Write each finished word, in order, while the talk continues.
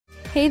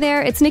Hey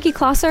there, it's Nikki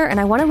Klosser, and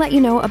I want to let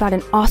you know about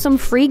an awesome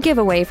free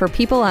giveaway for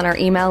people on our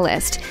email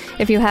list.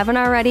 If you haven't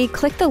already,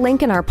 click the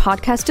link in our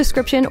podcast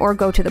description or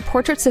go to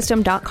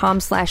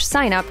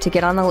theportraitsystem.com/sign-up to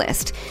get on the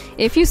list.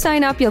 If you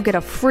sign up, you'll get a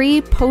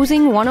free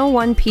Posing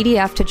 101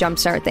 PDF to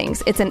jumpstart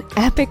things. It's an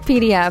epic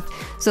PDF,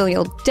 so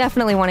you'll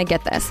definitely want to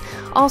get this.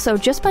 Also,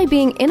 just by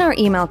being in our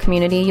email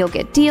community, you'll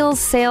get deals,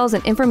 sales,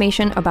 and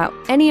information about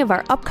any of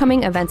our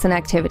upcoming events and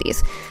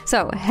activities.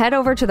 So head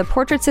over to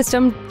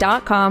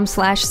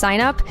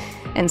theportraitsystem.com/sign-up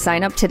and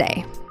sign up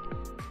today.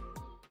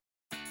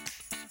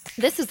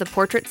 This is the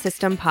Portrait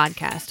System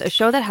Podcast, a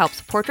show that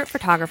helps portrait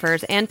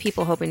photographers and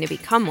people hoping to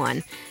become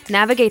one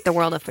navigate the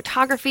world of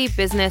photography,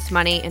 business,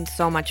 money, and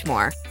so much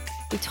more.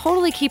 We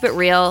totally keep it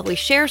real. We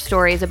share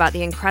stories about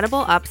the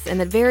incredible ups and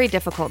the very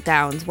difficult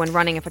downs when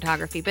running a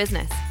photography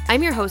business.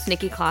 I'm your host,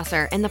 Nikki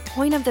Klosser, and the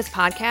point of this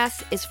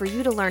podcast is for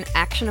you to learn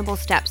actionable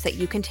steps that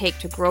you can take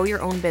to grow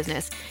your own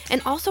business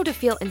and also to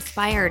feel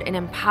inspired and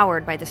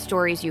empowered by the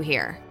stories you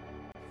hear.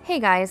 Hey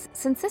guys,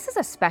 since this is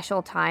a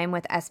special time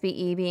with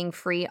SBE being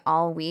free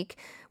all week,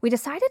 we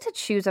decided to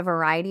choose a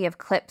variety of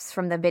clips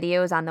from the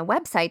videos on the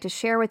website to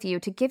share with you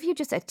to give you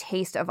just a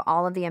taste of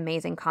all of the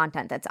amazing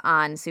content that's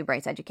on Sue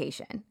Brights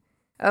Education.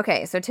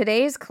 Okay, so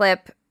today's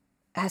clip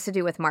has to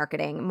do with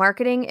marketing.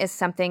 Marketing is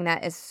something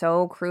that is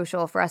so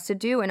crucial for us to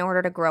do in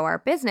order to grow our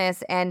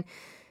business, and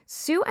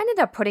Sue ended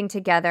up putting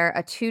together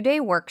a 2-day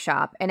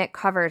workshop, and it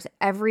covers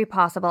every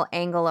possible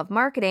angle of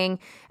marketing.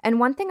 And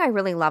one thing I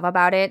really love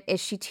about it is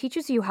she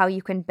teaches you how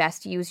you can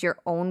best use your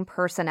own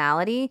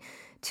personality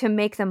to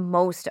make the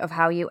most of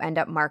how you end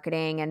up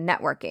marketing and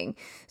networking.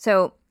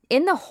 So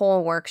in the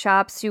whole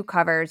workshop, Sue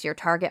covers your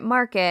target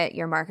market,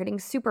 your marketing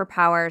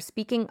superpower,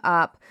 speaking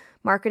up,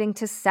 marketing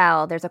to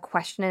sell. There's a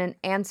question and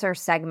answer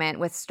segment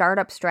with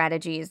startup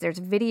strategies. There's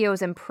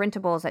videos and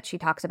printables that she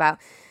talks about.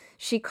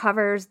 She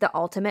covers the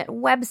ultimate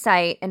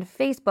website and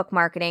Facebook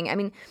marketing. I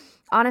mean,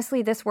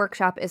 honestly, this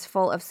workshop is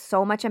full of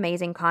so much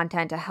amazing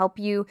content to help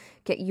you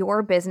get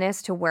your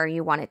business to where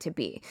you want it to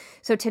be.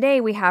 So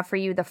today we have for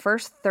you the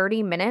first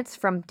 30 minutes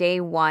from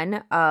day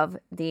 1 of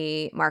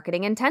the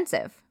marketing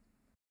intensive.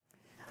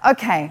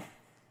 Okay.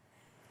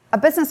 A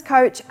business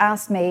coach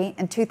asked me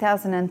in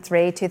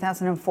 2003,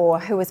 2004,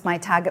 who was my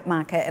target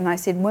market, and I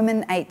said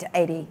women 8 to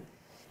 80.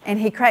 And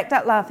he cracked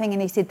up laughing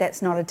and he said,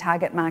 that's not a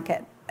target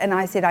market. And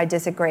I said, I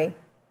disagree.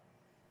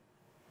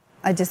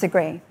 I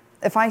disagree.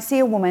 If I see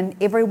a woman,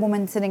 every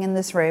woman sitting in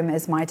this room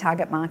is my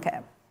target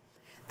market.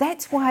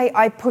 That's why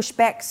I push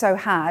back so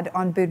hard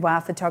on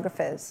boudoir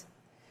photographers.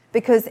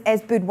 Because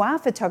as boudoir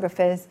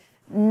photographers,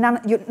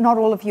 not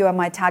all of you are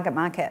my target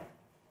market.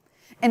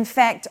 In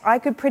fact, I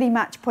could pretty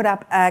much put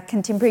up a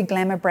contemporary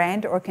glamour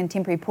brand or a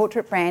contemporary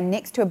portrait brand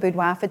next to a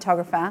boudoir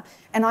photographer,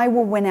 and I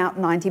will win out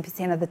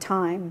 90% of the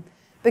time.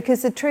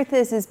 Because the truth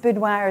is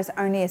boudoir is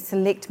only a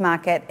select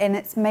market, and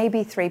it's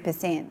maybe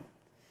 3%.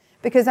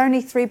 Because only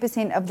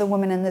 3% of the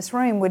women in this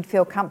room would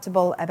feel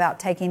comfortable about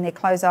taking their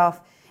clothes off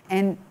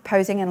and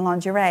posing in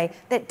lingerie.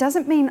 That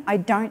doesn't mean I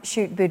don't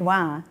shoot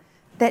boudoir.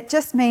 That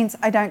just means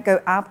I don't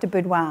go after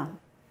boudoir.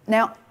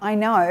 Now, I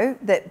know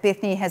that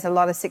Bethany has a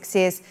lot of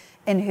success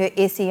in her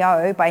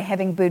SEO by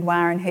having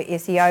boudoir in her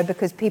SEO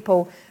because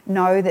people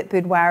know that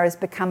boudoir has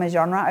become a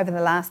genre over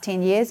the last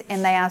 10 years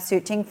and they are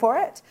searching for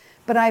it.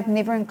 But I've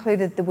never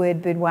included the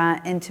word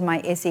boudoir into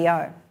my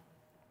SEO.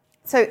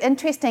 So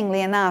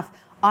interestingly enough,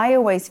 I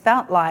always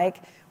felt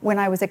like when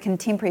I was a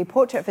contemporary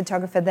portrait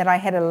photographer that I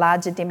had a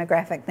larger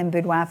demographic than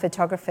boudoir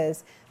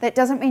photographers. That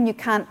doesn't mean you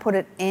can't put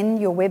it in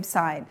your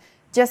website.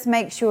 Just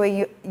make sure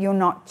you're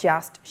not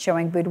just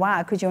showing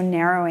boudoir because you're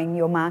narrowing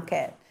your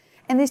market.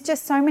 And there's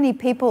just so many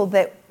people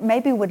that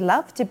maybe would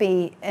love to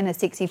be in a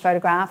sexy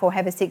photograph or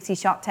have a sexy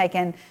shot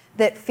taken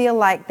that feel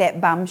like that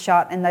bum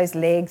shot and those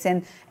legs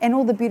and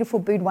all the beautiful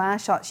boudoir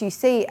shots you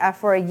see are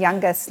for a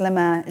younger,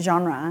 slimmer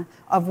genre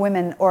of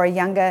women or a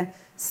younger,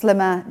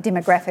 slimmer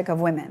demographic of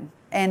women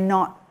and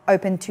not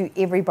open to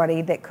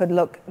everybody that could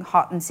look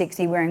hot and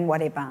sexy wearing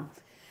whatever.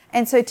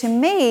 And so to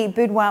me,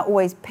 boudoir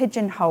always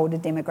pigeonholed a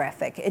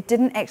demographic. It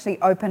didn't actually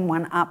open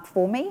one up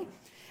for me.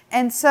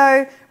 And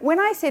so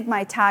when I said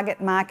my target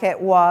market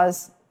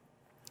was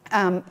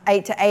 8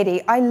 to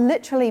 80, I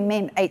literally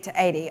meant 8 to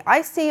 80.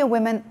 I see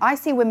women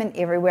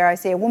everywhere. I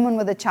see a woman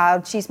with a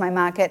child, she's my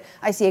market.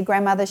 I see a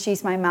grandmother,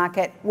 she's my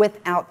market,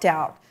 without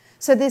doubt.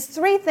 So there's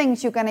 3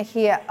 things you're going to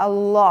hear a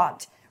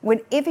lot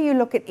whenever you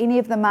look at any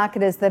of the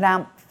marketers that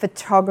aren't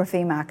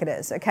photography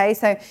marketers, okay?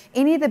 So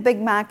any of the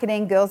big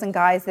marketing girls and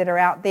guys that are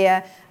out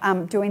there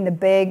doing the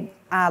big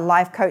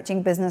life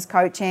coaching, business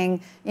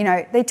coaching,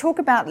 they talk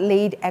about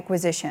lead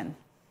acquisition.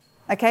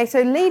 Okay,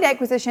 so lead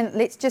acquisition,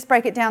 let's just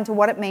break it down to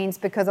what it means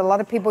because a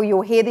lot of people,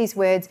 you'll hear these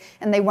words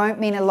and they won't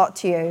mean a lot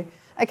to you.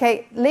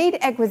 Okay, lead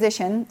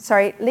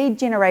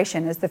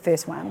generation is the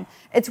first one.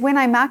 It's when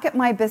I market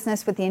my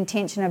business with the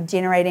intention of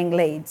generating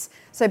leads.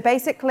 So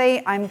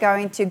basically, I'm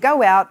going to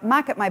go out,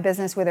 market my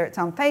business, whether it's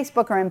on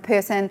Facebook or in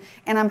person,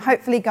 and I'm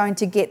hopefully going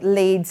to get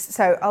leads.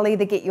 So I'll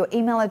either get your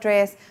email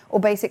address, or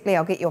basically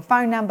I'll get your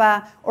phone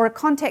number, or a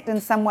contact in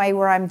some way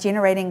where I'm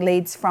generating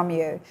leads from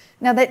you.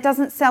 Now that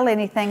doesn't sell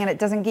anything and it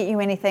doesn't get you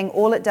anything.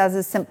 All it does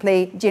is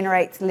simply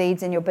generates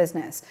leads in your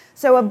business.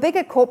 So a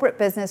bigger corporate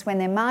business, when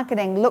they're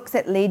marketing, looks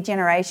at lead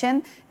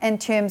generation in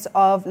terms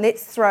of,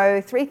 let's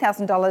throw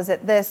 $3,000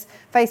 at this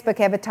Facebook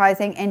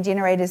advertising and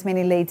generate as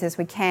many leads as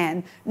we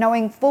can,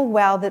 knowing full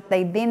well that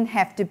they then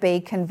have to be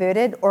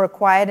converted or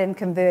acquired and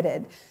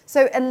converted.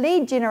 So a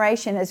lead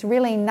generation is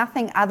really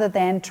nothing other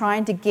than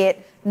trying to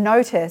get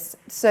notice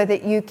so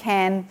that you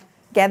can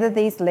gather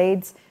these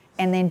leads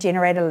and then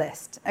generate a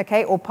list,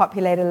 okay, or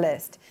populate a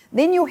list.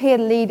 Then you'll hear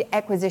lead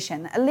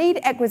acquisition. A lead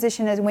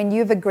acquisition is when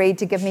you've agreed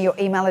to give me your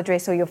email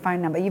address or your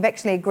phone number. You've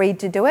actually agreed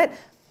to do it.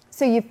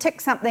 So you've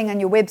ticked something on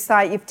your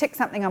website, you've ticked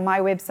something on my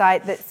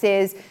website that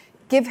says,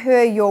 give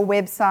her your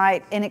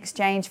website in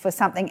exchange for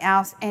something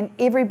else, and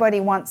everybody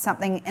wants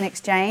something in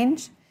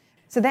exchange.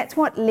 So that's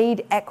what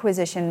lead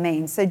acquisition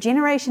means. So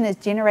generation is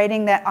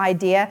generating that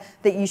idea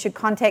that you should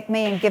contact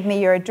me and give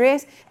me your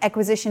address.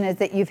 Acquisition is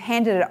that you've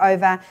handed it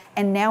over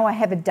and now I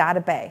have a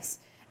database.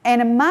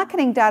 And a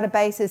marketing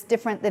database is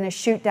different than a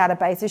shoot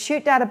database. A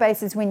shoot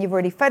database is when you've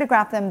already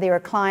photographed them, they're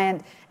a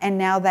client, and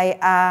now they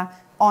are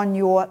on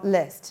your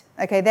list.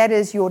 Okay, that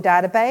is your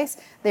database.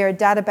 They're a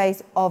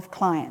database of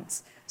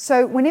clients.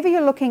 So whenever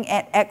you're looking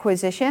at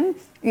acquisition,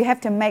 you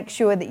have to make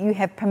sure that you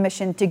have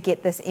permission to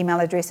get this email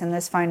address and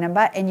this phone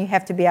number, and you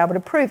have to be able to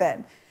prove it.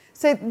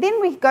 So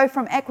then we go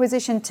from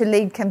acquisition to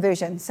lead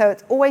conversion. So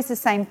it's always the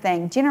same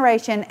thing: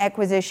 generation,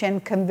 acquisition,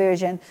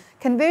 conversion.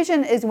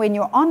 Conversion is when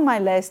you're on my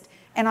list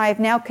and I have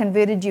now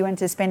converted you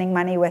into spending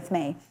money with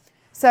me.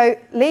 So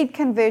lead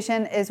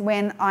conversion is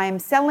when I'm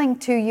selling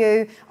to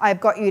you, I've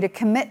got you to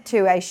commit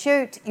to a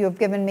shoot, you've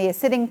given me a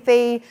sitting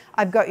fee,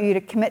 I've got you to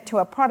commit to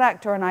a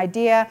product or an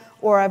idea,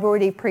 or I've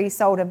already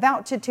pre-sold a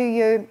voucher to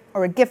you,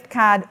 or a gift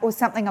card, or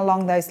something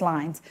along those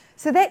lines.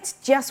 So that's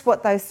just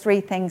what those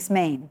three things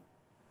mean.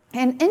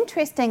 And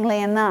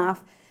interestingly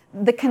enough,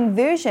 the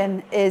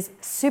conversion is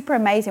super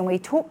amazing. We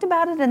talked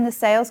about it in the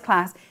sales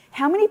class.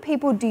 How many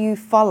people do you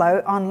follow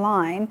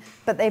online,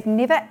 but they've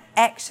never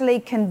actually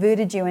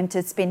converted you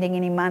into spending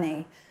any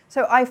money?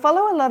 So I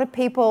follow a lot of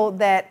people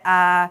that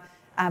are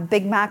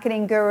big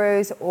marketing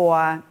gurus,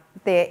 or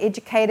they're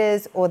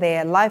educators, or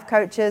they're life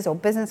coaches or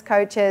business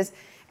coaches.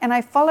 And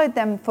I followed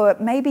them for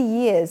maybe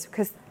years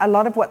because a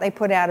lot of what they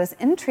put out is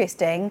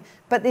interesting,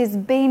 but there's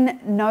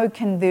been no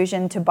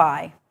conversion to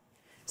buy.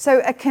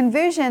 So a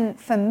conversion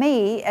for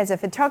me as a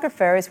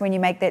photographer is when you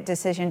make that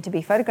decision to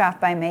be photographed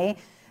by me.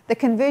 The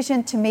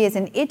conversion to me as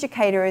an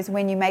educator is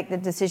when you make the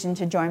decision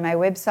to join my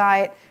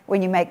website,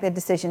 when you make the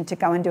decision to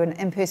go and do an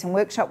in-person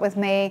workshop with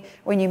me,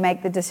 when you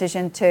make the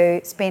decision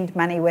to spend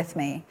money with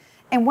me.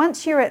 And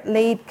once you're at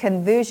lead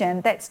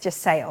conversion, that's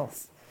just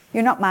sales.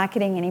 You're not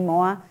marketing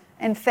anymore.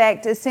 In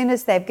fact, as soon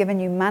as they've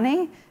given you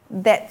money,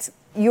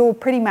 you're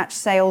pretty much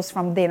sales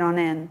from then on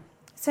in.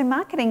 So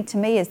marketing to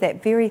me is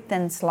that very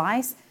thin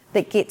slice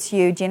that gets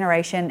you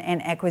generation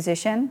and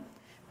acquisition,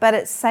 but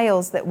it's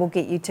sales that will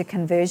get you to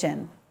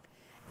conversion.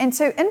 And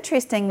so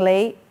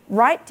interestingly,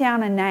 write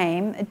down a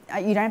name,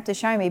 you don't have to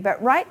show me,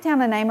 but write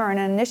down a name or an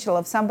initial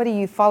of somebody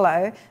you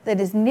follow that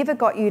has never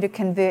got you to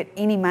convert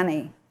any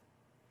money.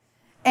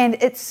 And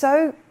it's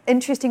so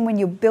interesting when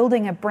you're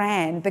building a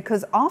brand,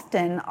 because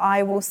often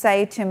I will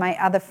say to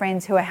my other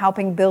friends who are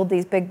helping build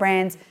these big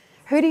brands,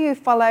 who do you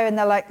follow? And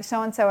they're like,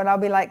 so-and-so, and I'll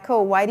be like,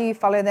 cool, why do you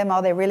follow them?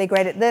 Oh, they're really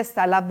great at this.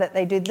 I love that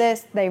they do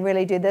this. They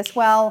really do this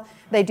well.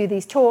 They do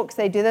these talks,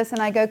 they do this.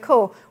 And I go,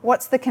 cool,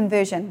 what's the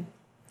conversion?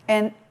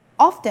 And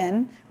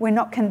often we're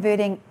not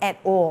converting at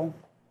all.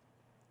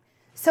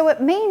 So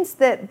it means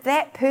that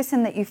that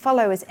person that you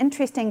follow is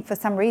interesting for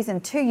some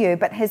reason to you,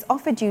 but has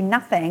offered you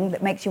nothing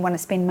that makes you want to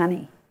spend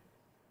money.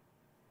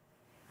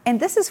 And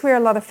this is where a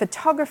lot of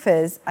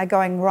photographers are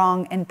going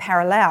wrong in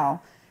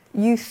parallel.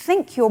 You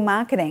think you're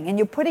marketing and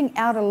you're putting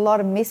out a lot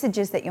of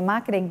messages that you're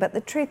marketing, but the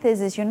truth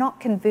is you're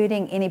not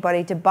converting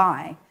anybody to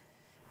buy,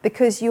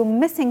 because you're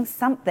missing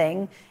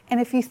something. And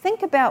if you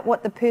think about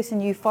what the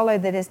person you follow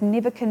that has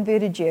never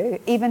converted you,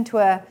 even to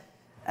a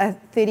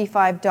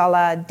 $35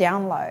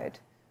 download,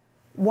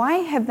 why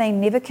have they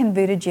never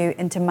converted you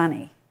into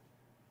money?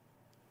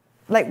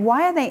 Like,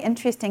 why are they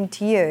interesting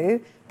to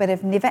you but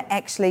have never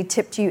actually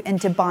tipped you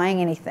into buying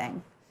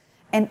anything?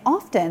 And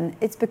often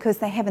it's because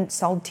they haven't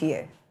sold to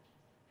you.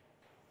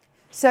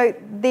 So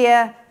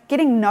they're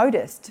getting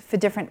noticed for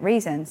different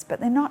reasons, but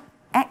they're not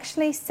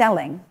actually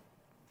selling.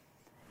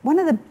 One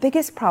of the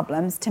biggest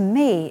problems to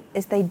me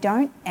is they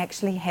don't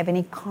actually have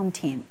any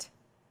content.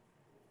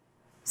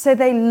 So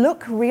they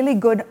look really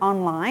good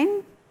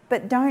online,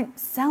 but don't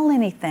sell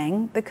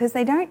anything because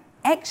they don't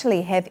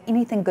actually have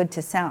anything good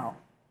to sell.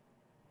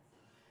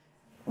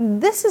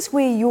 this is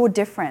where you're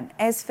different.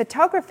 As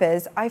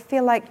photographers, I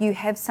feel like you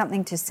have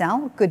something to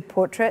sell, good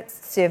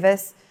portraits,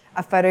 service,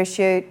 a photo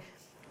shoot,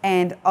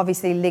 and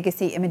obviously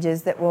legacy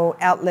images that will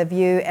outlive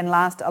you and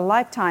last a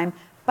lifetime.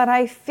 But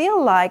I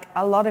feel like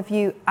a lot of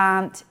you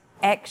aren't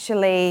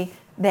actually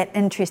that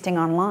interesting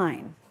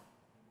online.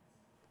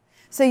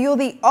 So you're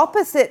the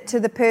opposite to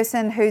the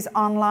person who's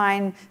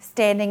online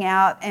standing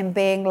out and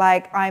being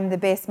like, I'm the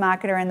best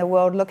marketer in the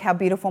world, look how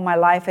beautiful my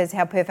life is,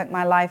 how perfect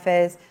my life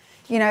is.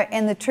 You know,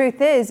 and the truth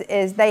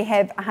is they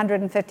have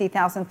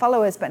 150,000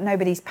 followers, but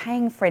nobody's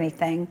paying for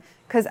anything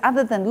because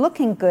other than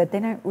looking good, they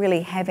don't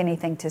really have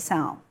anything to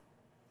sell.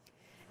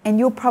 And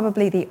you're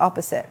probably the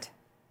opposite.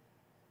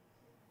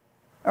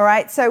 All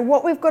right, so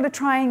what we've got to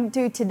try and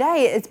do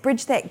today is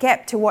bridge that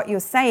gap to what you're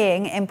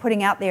saying and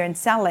putting out there and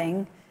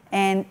selling,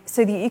 and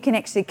so that you can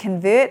actually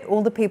convert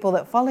all the people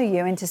that follow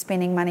you into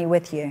spending money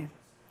with you.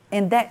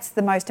 And that's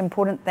the most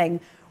important thing.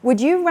 Would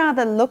you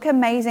rather look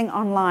amazing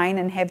online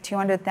and have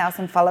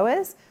 200,000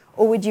 followers,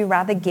 or would you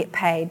rather get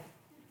paid?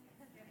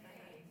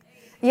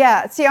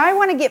 Yeah, see, I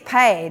want to get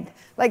paid.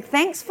 Like,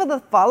 thanks for the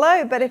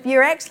follow, but if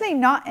you're actually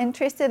not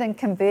interested in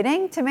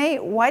converting to me,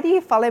 why do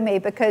you follow me?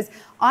 Because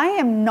I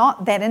am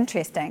not that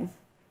interesting.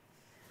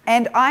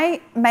 And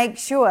I make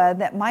sure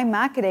that my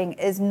marketing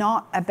is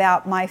not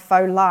about my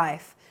faux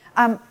life.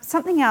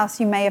 Something else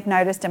you may have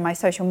noticed in my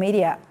social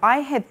media, I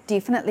have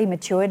definitely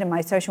matured in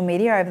my social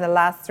media over the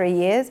last 3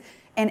 years.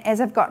 And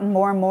as I've gotten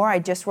more and more, I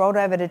just rolled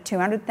over to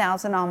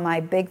 200,000 on my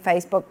big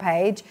Facebook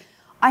page.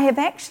 I have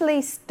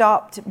actually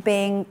stopped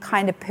being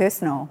kind of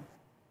personal.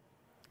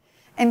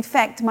 In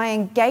fact, my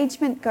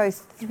engagement goes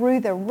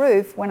through the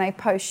roof when I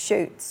post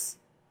shoots.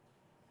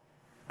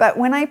 But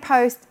when I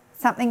post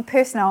something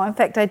personal, in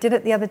fact, I did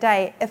it the other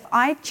day, if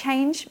I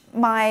change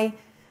my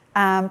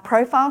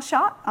profile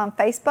shot on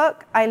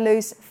Facebook, I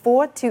lose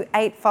 4 to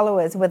 8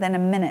 followers within a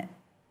minute.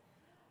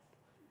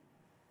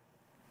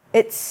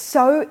 It's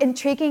so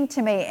intriguing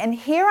to me. And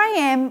here I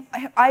am,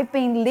 I've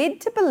been led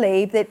to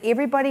believe that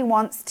everybody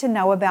wants to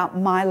know about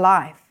my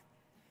life.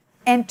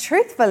 And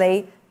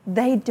truthfully,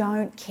 they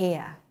don't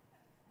care.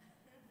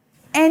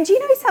 And you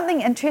know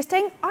something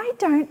interesting? I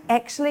don't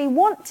actually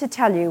want to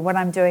tell you what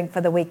I'm doing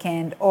for the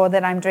weekend or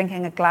that I'm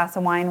drinking a glass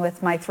of wine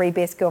with my 3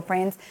 best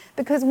girlfriends,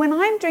 because when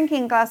I'm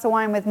drinking a glass of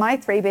wine with my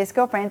 3 best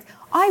girlfriends,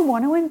 I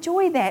want to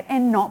enjoy that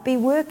and not be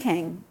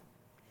working.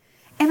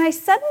 And I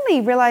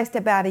suddenly realized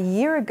about a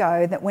year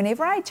ago that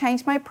whenever I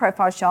change my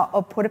profile shot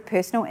or put a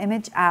personal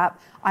image up,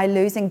 I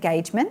lose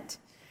engagement.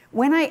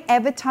 When I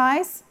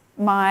advertise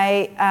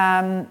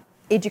my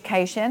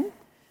education,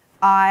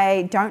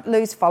 I don't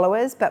lose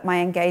followers, but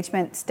my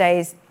engagement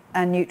stays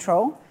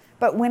neutral.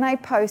 But when I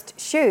post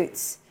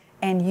shoots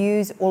and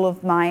use all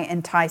of my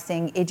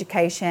enticing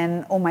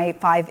education or my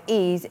 5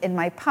 E's in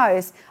my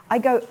posts, I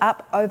go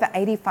up over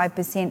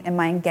 85% in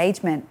my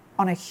engagement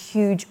on a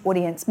huge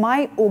audience.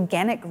 My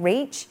organic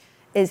reach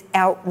is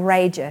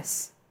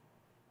outrageous.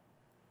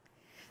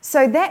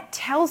 So that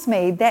tells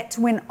me that's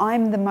when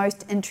I'm the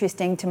most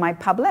interesting to my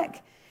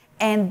public,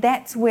 and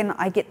that's when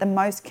I get the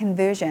most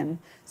conversion.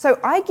 So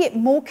I get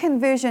more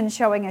conversion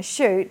showing a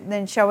shoot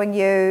than showing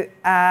you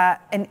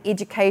an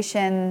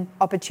education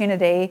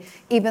opportunity,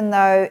 even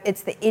though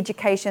it's the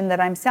education that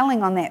I'm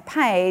selling on that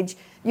page.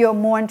 You're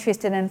more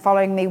interested in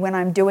following me when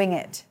I'm doing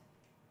it.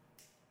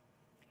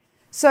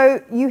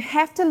 So you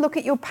have to look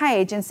at your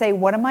page and say,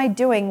 what am I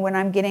doing when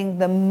I'm getting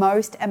the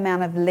most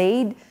amount of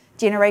lead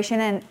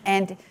generation,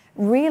 and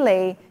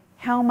really,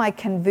 how am I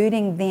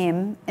converting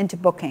them into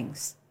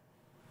bookings?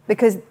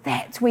 Because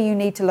that's where you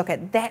need to look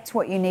at. That's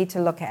what you need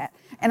to look at.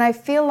 And I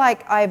feel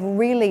like I've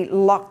really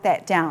locked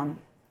that down.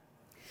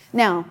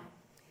 Now,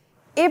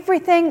 I've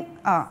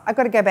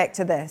got to go back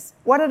to this.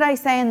 What did I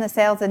say in the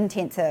sales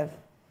intensive?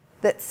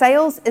 That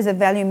sales is a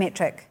value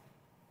metric.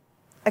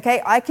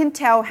 Okay, I can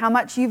tell how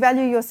much you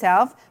value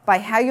yourself by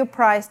how you're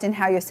priced and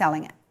how you're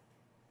selling it.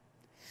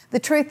 The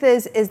truth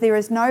is there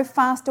is no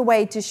faster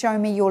way to show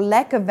me your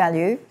lack of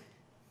value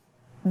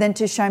than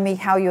to show me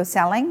how you're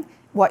selling,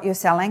 what you're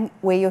selling,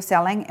 where you're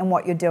selling, and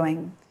what you're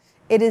doing.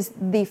 It is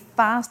the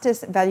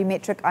fastest value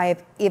metric I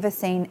have ever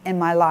seen in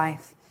my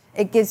life.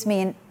 It gives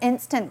me an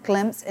instant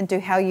glimpse into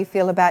how you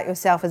feel about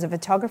yourself as a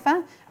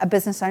photographer, a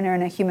business owner,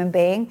 and a human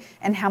being,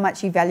 and how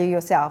much you value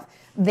yourself.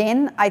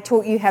 Then I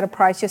taught you how to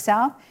price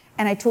yourself,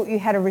 and I taught you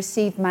how to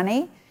receive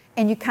money,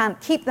 and you can't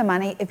keep the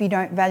money if you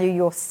don't value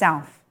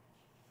yourself.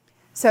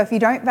 So if you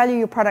don't value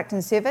your product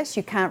and service,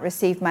 you can't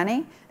receive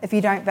money. If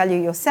you don't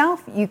value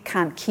yourself, you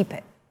can't keep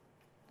it.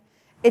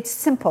 It's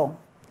simple.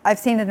 I've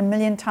seen it a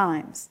million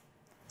times.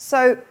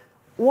 So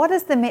what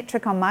is the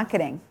metric on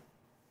marketing?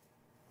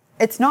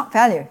 It's not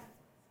value.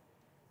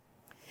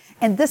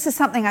 And this is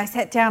something I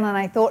sat down and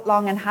I thought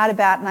long and hard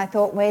about, and I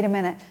thought, wait a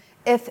minute,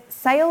 if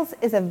sales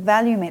is a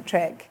value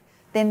metric,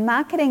 then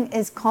marketing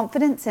is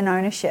confidence and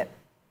ownership.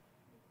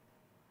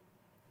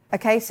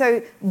 Okay,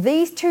 so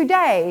these 2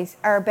 days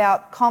are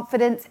about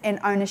confidence and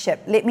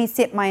ownership. Let me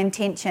set my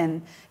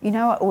intention. You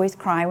know, I always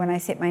cry when I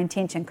set my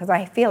intention because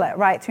I feel it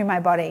right through my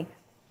body.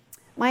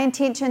 My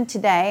intention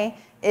today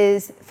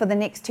is for the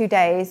next 2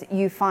 days,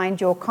 you find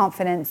your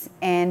confidence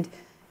and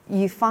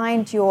you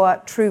find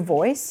your true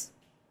voice,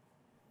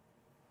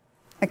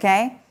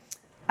 okay?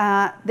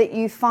 That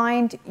you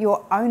find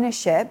your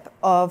ownership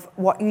of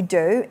what you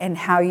do and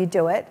how you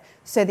do it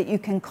so that you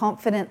can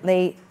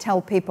confidently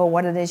tell people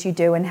what it is you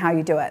do and how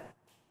you do it.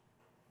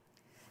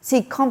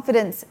 See,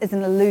 confidence is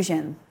an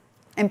illusion.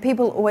 And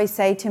people always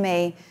say to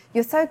me,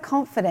 "You're so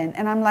confident."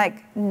 And I'm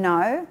like,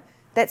 no,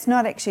 that's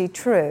not actually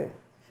true.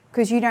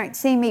 Because you don't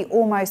see me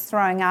almost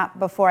throwing up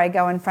before I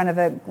go in front of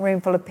a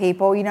room full of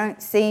people. You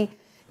don't see,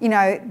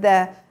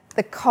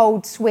 the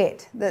cold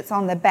sweat that's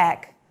on the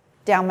back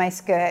down my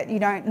skirt. You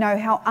don't know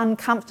how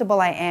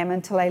uncomfortable I am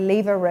until I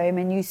leave a room,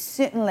 and you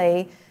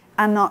certainly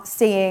are not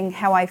seeing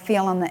how I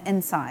feel on the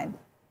inside.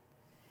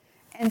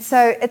 And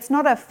so it's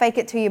not a fake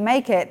it till you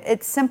make it.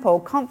 It's simple.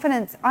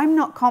 Confidence, I'm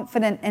not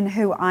confident in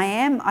who I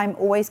am. I'm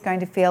always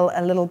going to feel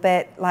a little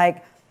bit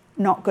like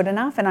not good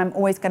enough, and I'm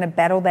always going to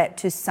battle that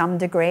to some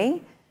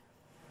degree.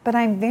 But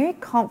I'm very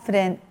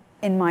confident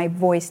in my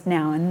voice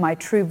now, in my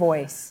true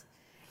voice.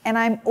 And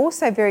I'm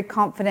also very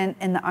confident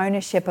in the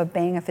ownership of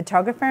being a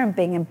photographer and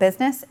being in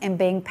business and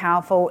being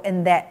powerful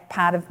in that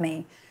part of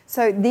me.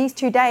 So these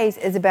 2 days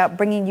is about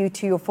bringing you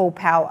to your full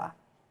power.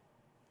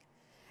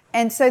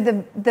 And so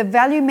the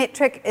value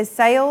metric is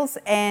sales,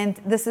 and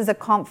this is a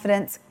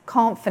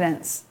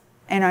confidence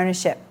and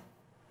ownership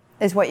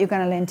is what you're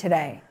going to learn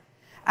today.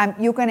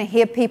 You're going to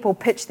hear people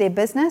pitch their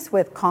business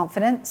with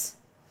confidence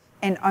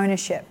and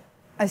ownership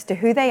as to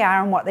who they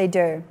are and what they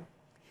do.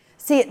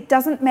 See, it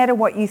doesn't matter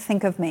what you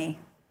think of me.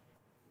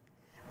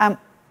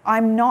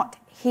 I'm not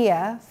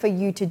here for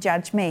you to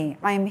judge me.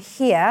 I'm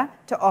here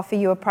to offer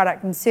you a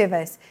product and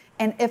service.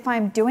 And if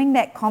I'm doing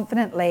that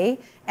confidently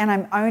and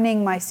I'm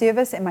owning my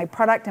service and my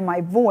product and my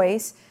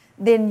voice,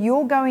 then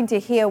you're going to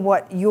hear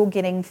what you're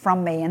getting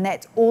from me, and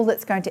that's all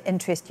that's going to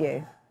interest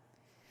you.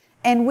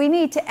 And we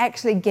need to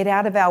actually get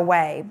out of our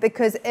way,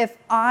 because if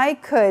I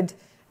could,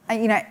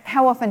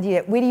 how often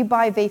where do you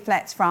buy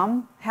V-flats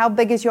from? How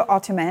big is your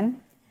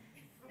ottoman?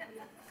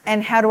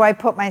 And how do I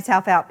put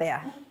myself out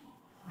there?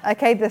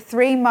 Okay, the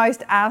 3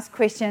 most asked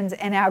questions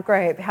in our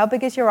group. How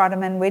big is your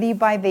ottoman? Where do you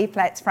buy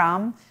V-flats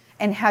from?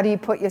 And how do you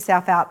put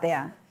yourself out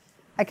there?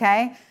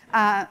 Okay,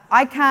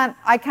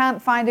 I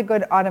can't find a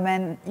good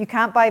ottoman. You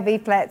can't buy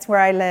V-flats where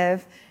I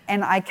live,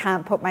 and I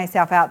can't put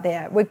myself out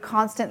there. We're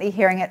constantly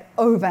hearing it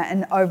over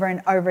and over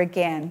and over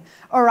again.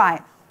 All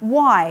right,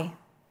 why?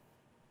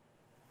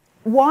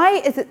 Why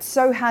is it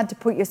so hard to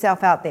put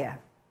yourself out there?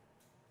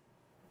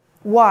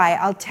 Why?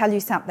 I'll tell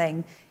you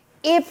something.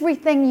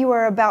 Everything you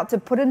are about to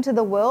put into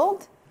the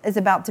world is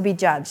about to be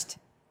judged,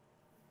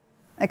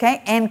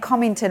 okay, and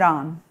commented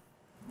on.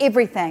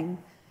 Everything.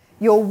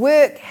 Your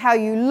work, how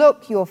you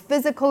look, your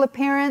physical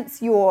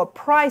appearance, your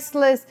price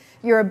list,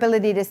 your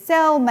ability to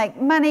sell,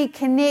 make money,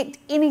 connect,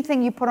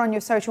 anything you put on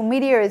your social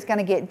media is going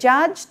to get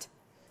judged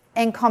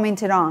and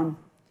commented on.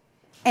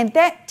 And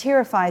that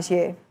terrifies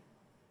you.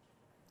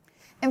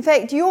 In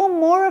fact, you're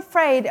more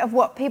afraid of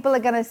what people are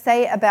going to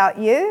say about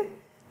you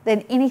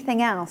than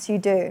anything else you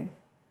do.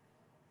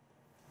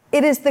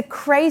 It is the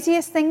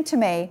craziest thing to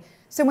me.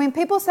 So when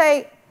people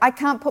say, I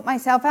can't put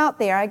myself out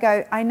there, I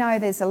go, I know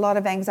there's a lot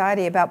of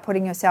anxiety about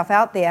putting yourself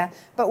out there,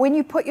 but when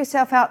you put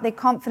yourself out there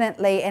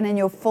confidently and in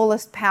your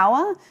fullest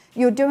power,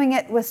 you're doing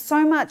it with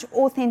so much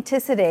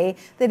authenticity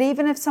that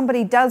even if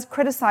somebody does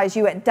criticize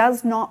you, it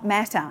does not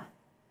matter.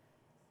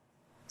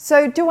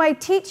 So do I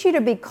teach you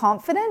to be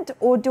confident,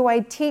 or do I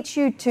teach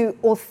you to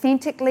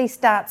authentically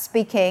start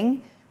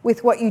speaking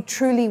with what you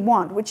truly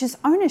want, which is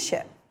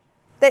ownership?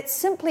 That's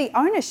simply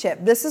ownership.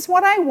 This is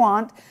what I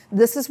want.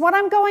 This is what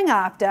I'm going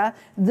after.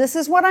 This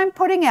is what I'm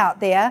putting out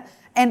there.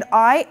 And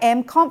I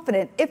am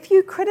confident. If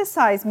you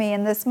criticize me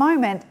in this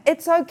moment,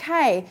 it's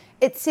okay.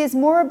 It says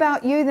more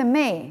about you than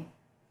me.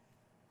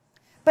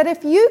 But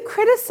if you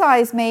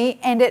criticize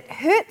me and it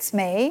hurts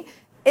me,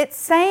 it's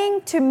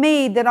saying to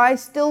me that I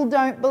still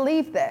don't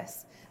believe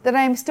this, that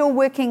I'm still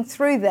working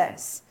through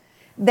this.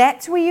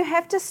 That's where you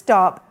have to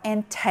stop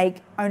and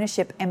take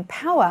ownership and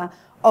power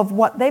of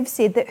what they've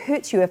said that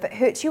hurts you. If it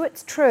hurts you,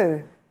 it's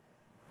true.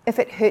 If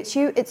it hurts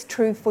you, it's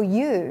true for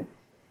you.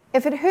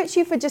 If it hurts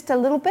you for just a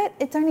little bit,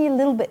 it's only a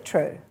little bit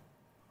true.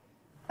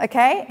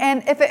 Okay?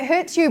 And if it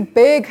hurts you,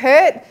 big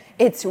hurt,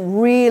 it's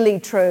really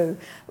true.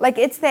 Like,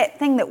 it's that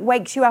thing that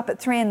wakes you up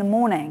at 3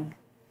 a.m.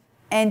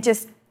 and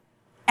just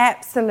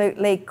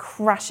absolutely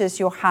crushes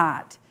your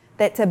heart.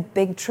 That's a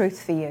big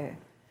truth for you.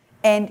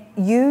 And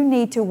you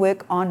need to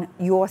work on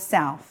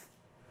yourself.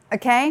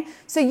 Okay?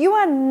 So you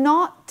are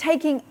not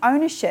taking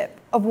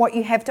ownership of what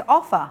you have to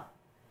offer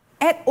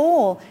at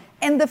all.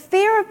 And the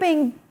fear of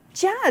being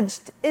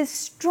judged is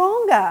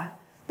stronger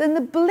than the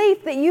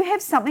belief that you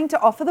have something to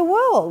offer the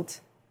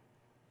world.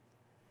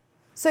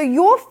 So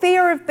your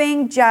fear of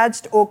being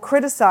judged or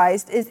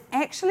criticized is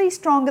actually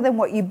stronger than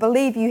what you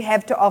believe you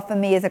have to offer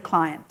me as a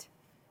client.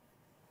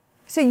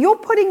 So you're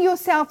putting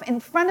yourself in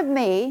front of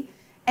me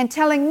and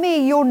telling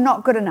me you're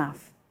not good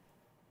enough.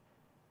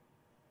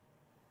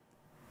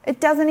 It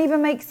doesn't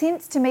even make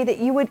sense to me that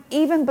you would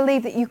even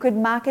believe that you could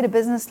market a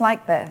business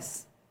like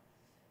this.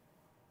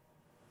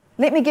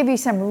 Let me give you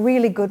some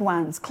really good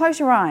ones. Close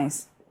your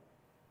eyes.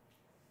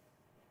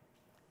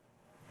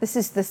 This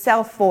is the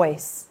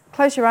self-voice.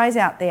 Close your eyes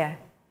out there.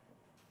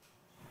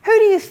 Who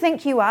do you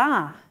think you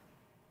are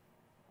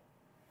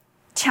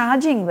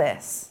charging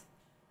this?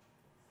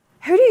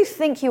 Who do you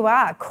think you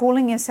are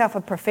calling yourself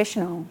a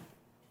professional?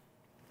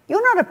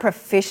 You're not a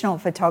professional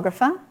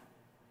photographer.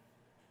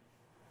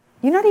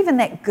 You're not even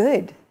that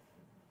good.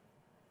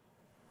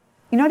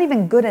 You're not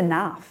even good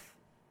enough.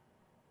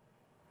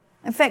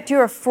 In fact,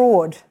 you're a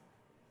fraud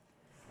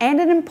and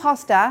an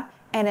imposter,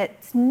 and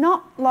it's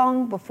not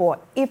long before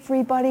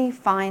everybody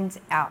finds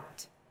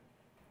out.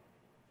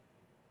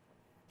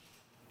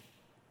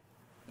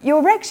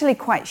 You're actually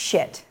quite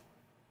shit.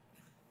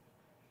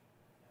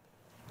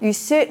 You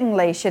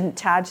certainly shouldn't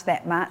charge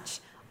that much.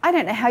 I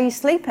don't know how you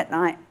sleep at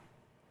night.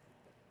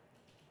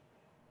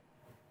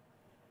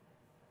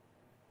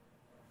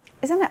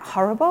 Isn't it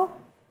horrible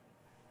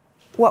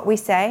what we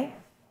say?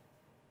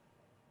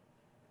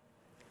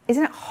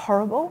 Isn't it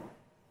horrible?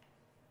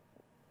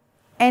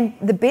 And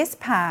the best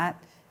part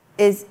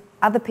is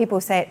other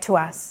people say it to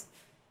us.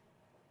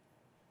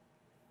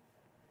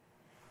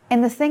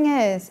 And the thing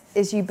is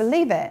you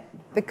believe it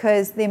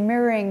because they're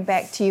mirroring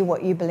back to you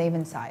what you believe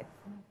inside.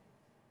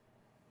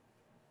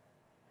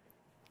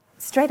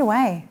 Straight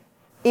away.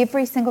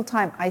 Every single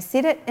time. I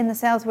said it in the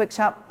sales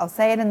workshop, I'll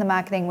say it in the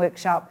marketing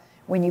workshop.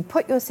 When you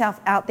put yourself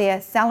out there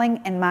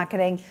selling and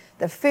marketing,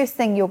 the first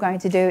thing you're going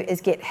to do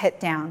is get hit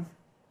down.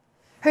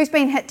 Who's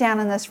been hit down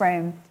in this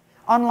room?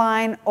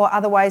 Online or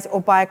otherwise,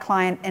 or by a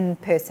client in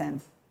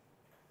person?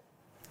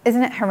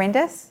 Isn't it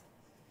horrendous?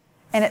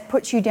 And it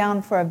puts you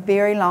down for a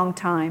very long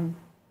time.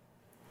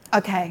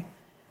 Okay,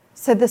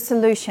 so the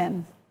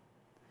solution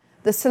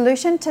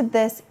to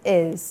this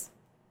is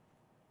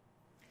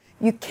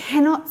you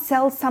cannot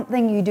sell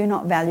something you do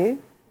not value.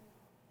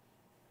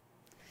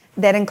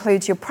 That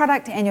includes your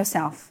product and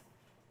yourself.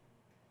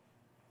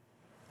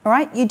 All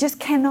right? You just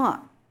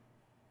cannot.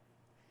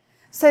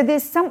 So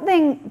there's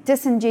something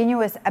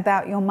disingenuous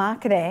about your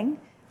marketing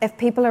if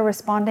people are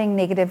responding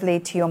negatively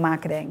to your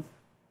marketing.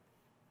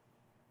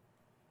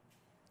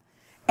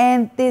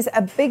 And there's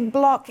a big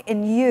block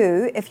in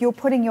you if you're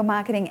putting your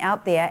marketing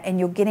out there and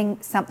you're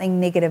getting something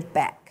negative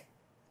back.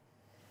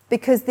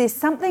 Because there's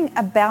something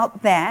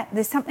about that,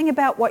 there's something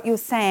about what you're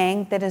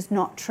saying that is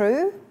not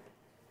true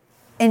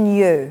in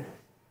you.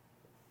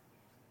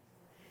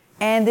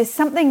 And there's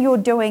something you're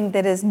doing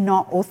that is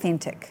not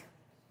authentic.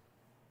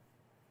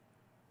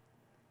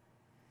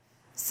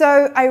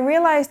 So I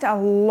realized a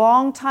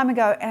long time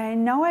ago, and I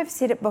know I've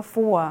said it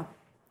before,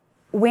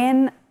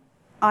 when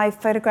I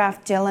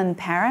photographed Jill in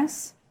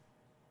Paris,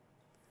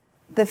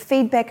 the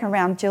feedback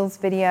around Jill's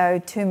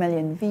video, 2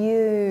 million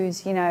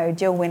views,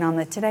 Jill went on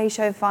the Today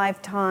Show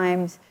 5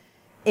 times.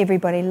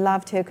 Everybody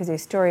loved her because her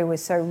story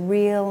was so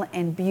real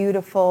and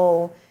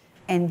beautiful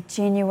and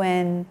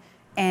genuine.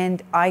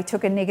 And I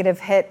took a negative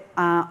hit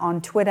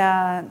on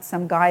Twitter.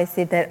 Some guy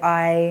said that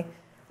I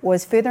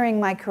was furthering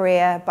my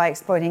career by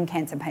exploiting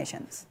cancer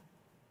patients.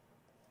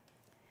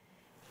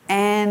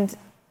 And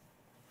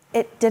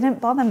it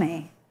didn't bother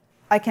me.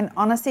 I can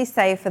honestly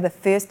say for the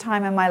first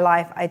time in my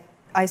life,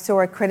 I saw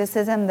a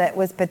criticism that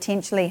was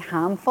potentially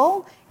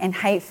harmful and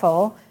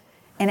hateful,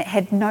 and it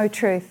had no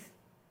truth.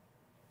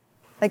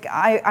 Like,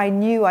 I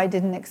knew I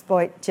didn't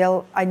exploit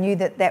Jill. I knew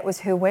that was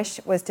her wish,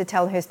 was to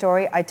tell her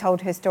story. I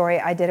told her story.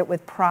 I did it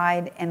with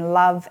pride and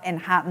love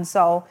and heart and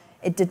soul.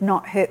 It did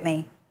not hurt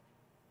me.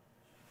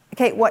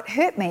 Okay, what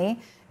hurt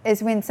me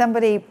is when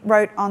somebody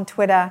wrote on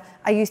Twitter,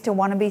 I used to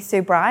want to be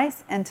Sue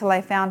Bryce until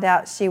I found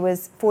out she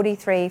was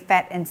 43,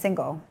 fat and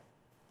single.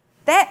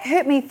 That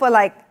hurt me for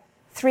like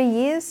 3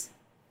 years.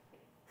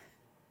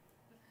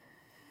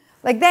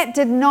 Like, that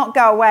did not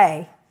go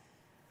away.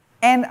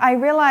 And I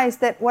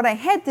realized that what I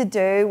had to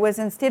do was,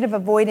 instead of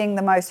avoiding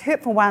the most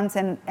hurtful ones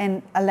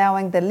and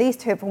allowing the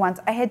least hurtful ones,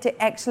 I had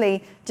to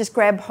actually just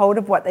grab hold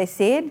of what they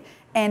said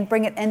and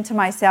bring it into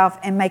myself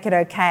and make it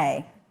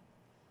okay.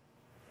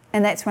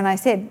 And that's when I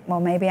said,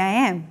 well, maybe I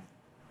am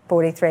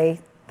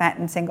 43, fat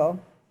and single.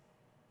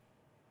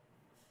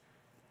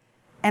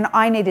 And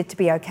I needed to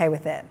be okay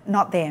with it,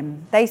 not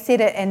them. They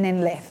said it and then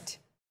left.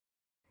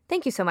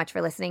 Thank you so much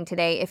for listening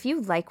today. If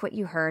you like what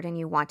you heard and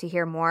you want to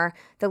hear more,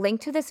 the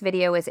link to this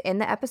video is in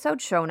the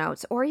episode show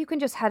notes, or you can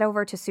just head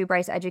over to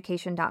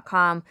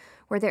SueBryceEducation.com,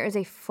 where there is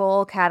a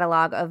full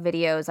catalog of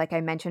videos like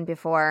I mentioned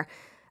before.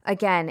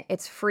 Again,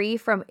 it's free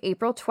from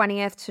April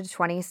 20th to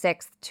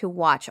 26th to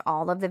watch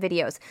all of the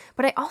videos.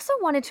 But I also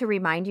wanted to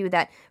remind you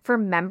that for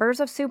members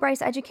of Sue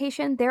Bryce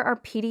Education, there are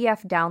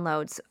PDF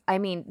downloads. I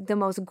mean, the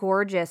most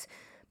gorgeous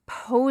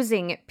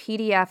posing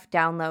PDF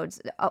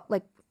downloads,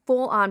 like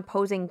full-on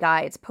posing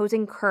guides,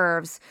 posing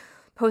curves,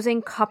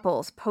 posing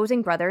couples,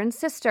 posing brother and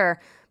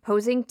sister,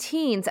 posing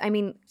teens. I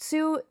mean,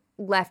 Sue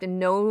left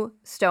no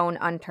stone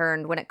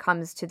unturned when it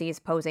comes to these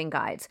posing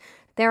guides.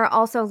 There are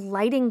also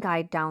lighting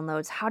guide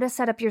downloads, how to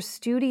set up your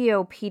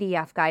studio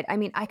PDF guide. I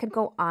mean, I could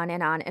go on.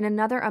 And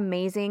another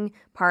amazing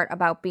part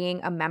about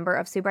being a member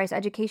of Sue Bryce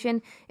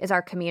Education is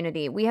our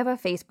community. We have a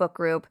Facebook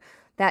group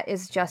that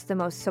is just the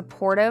most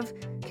supportive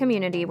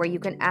community where you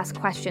can ask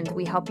questions.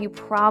 We help you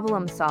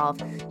problem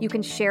solve. You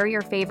can share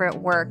your favorite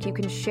work. You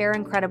can share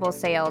incredible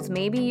sales.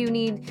 Maybe you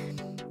need,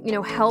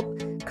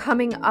 help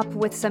coming up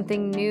with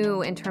something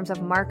new in terms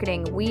of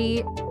marketing.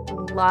 We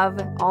love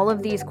all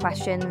of these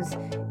questions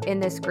in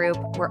this group.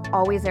 We're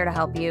always there to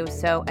help you.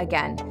 So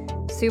again,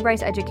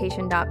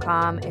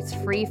 SueBryceEducation.com. It's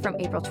free from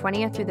April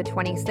 20th through the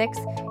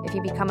 26th. If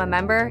you become a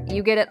member,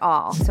 you get it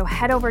all. So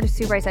head over to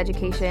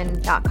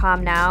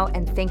SueBryceEducation.com now,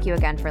 and thank you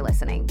again for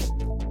listening.